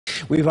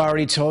We've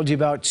already told you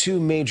about two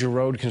major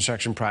road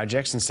construction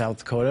projects in South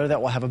Dakota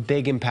that will have a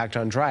big impact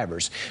on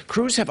drivers.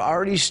 Crews have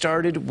already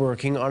started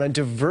working on a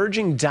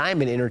diverging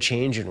diamond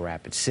interchange in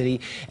Rapid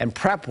City, and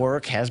prep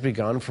work has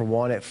begun for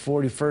one at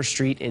 41st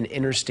Street and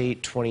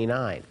Interstate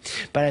 29.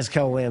 But as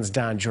KELOLAND's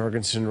Don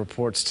Jorgensen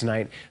reports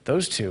tonight,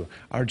 those two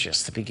are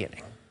just the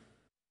beginning.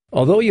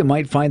 Although you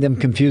might find them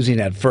confusing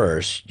at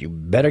first, you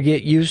better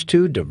get used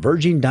to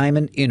diverging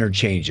diamond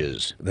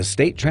interchanges. The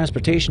State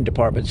Transportation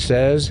Department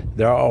says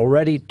there are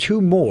already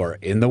two more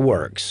in the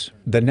works.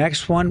 The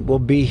next one will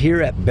be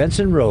here at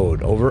Benson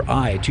Road over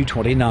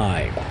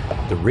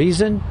I-229. The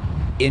reason?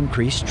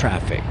 Increased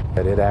traffic.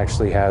 It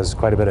actually has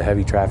quite a bit of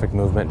heavy traffic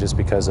movement just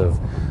because of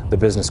the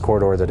business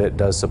corridor that it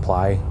does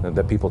supply,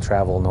 that people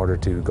travel in order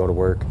to go to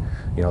work.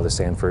 You know, the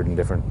Sanford and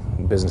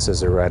different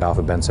businesses are right off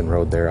of Benson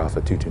Road there off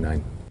of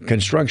 229.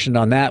 Construction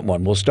on that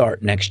one will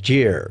start next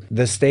year.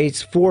 The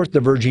state's fourth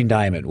diverging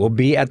diamond will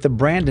be at the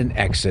Brandon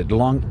exit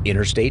along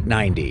Interstate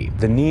 90.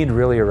 The need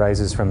really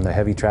arises from the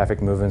heavy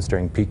traffic movements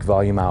during peak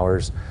volume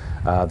hours.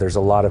 There's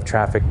a lot of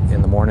traffic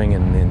in the morning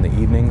and in the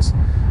evenings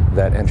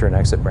that enter and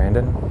exit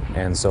Brandon,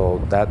 and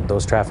so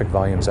those traffic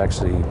volumes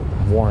actually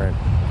warrant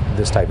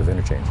this type of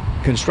interchange.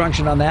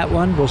 Construction on that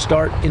one will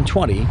start in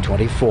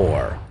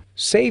 2024.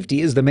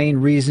 Safety is the main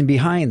reason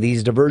behind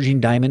these diverging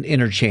diamond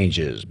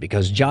interchanges,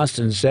 because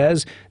Johnston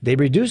says they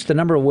reduce the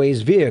number of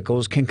ways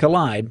vehicles can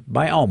collide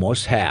by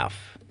almost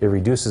half. It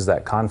reduces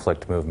that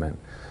conflict movement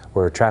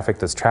where traffic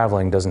that's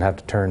traveling doesn't have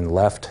to turn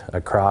left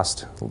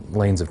across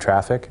lanes of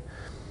traffic.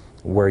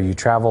 Where you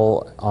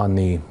travel on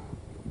the,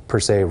 per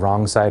se,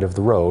 wrong side of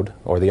the road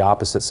or the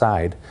opposite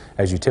side,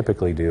 as you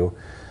typically do,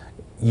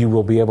 you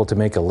will be able to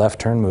make a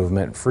left turn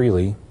movement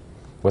freely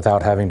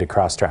without having to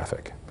cross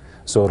traffic.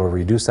 So it'll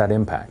reduce that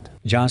impact.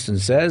 Johnston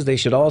says they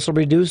should also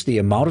reduce the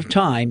amount of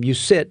time you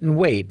sit and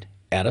wait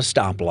at a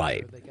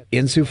stoplight.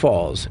 In Sioux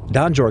Falls,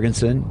 Don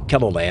Jorgensen,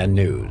 KELOLAND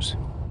News.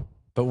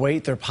 But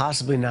wait, they're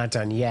possibly not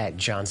done yet.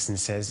 Johnston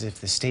says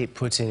if the state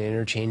puts in an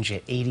interchange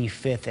at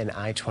 85th and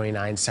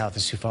I-29 south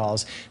of Sioux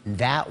Falls,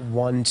 that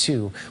one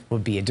too will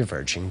be a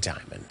diverging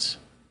diamond.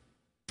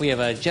 We have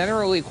a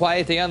generally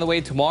quiet day on the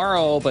way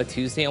tomorrow, but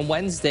Tuesday and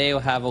Wednesday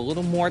we'll have a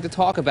little more to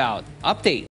talk about. Update.